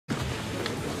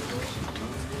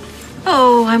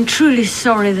Oh, I'm truly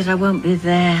sorry that I won't be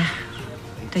there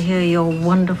to hear your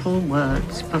wonderful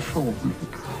words performed.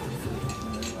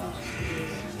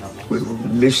 We will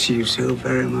miss you so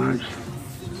very much.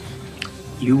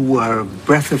 You were a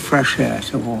breath of fresh air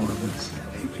to all of us.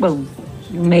 Well,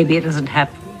 maybe it doesn't have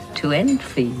to end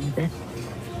for you then.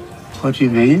 What do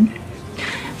you mean?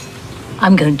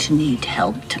 I'm going to need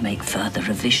help to make further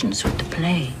revisions with the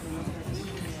play.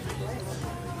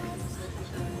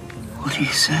 What do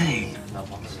you say?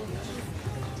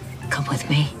 Come with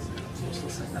me.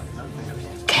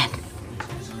 Ken,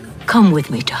 come with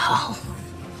me to Hull.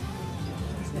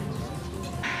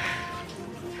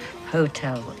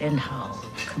 Hotel in Hull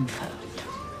confirmed.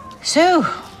 So,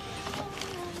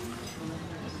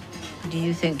 do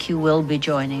you think you will be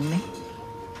joining me?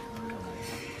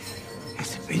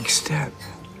 It's a big step.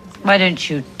 Why don't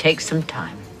you take some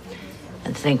time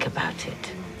and think about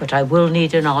it? But I will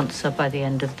need an answer by the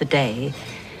end of the day.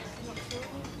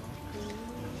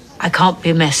 I can't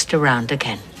be messed around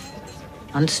again.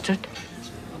 Understood?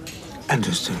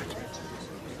 Understood.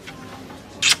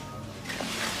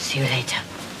 See you later.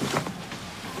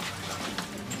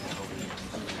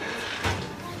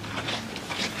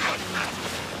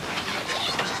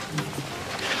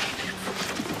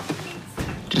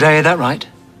 Did I hear that right?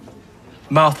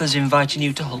 Martha's inviting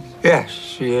you to Hull? Yes,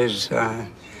 she is,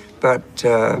 but,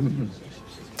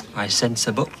 I sense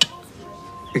a but.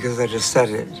 because I just said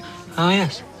it. Oh,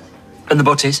 yes. And the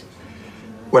but is?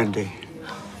 Wendy.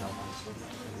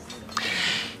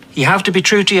 You have to be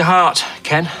true to your heart,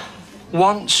 Ken.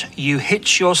 Once you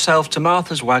hitch yourself to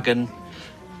Martha's wagon,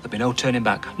 there'll be no turning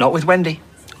back. Not with Wendy.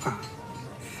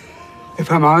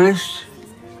 If I'm honest,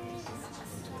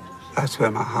 that's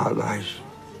where my heart lies.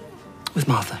 With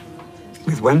Martha?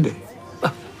 With Wendy.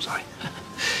 Oh, sorry.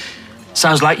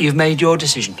 Sounds like you've made your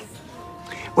decision.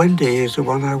 Wendy is the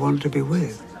one I want to be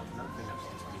with.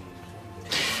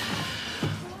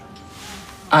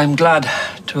 I'm glad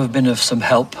to have been of some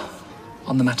help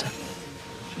on the matter.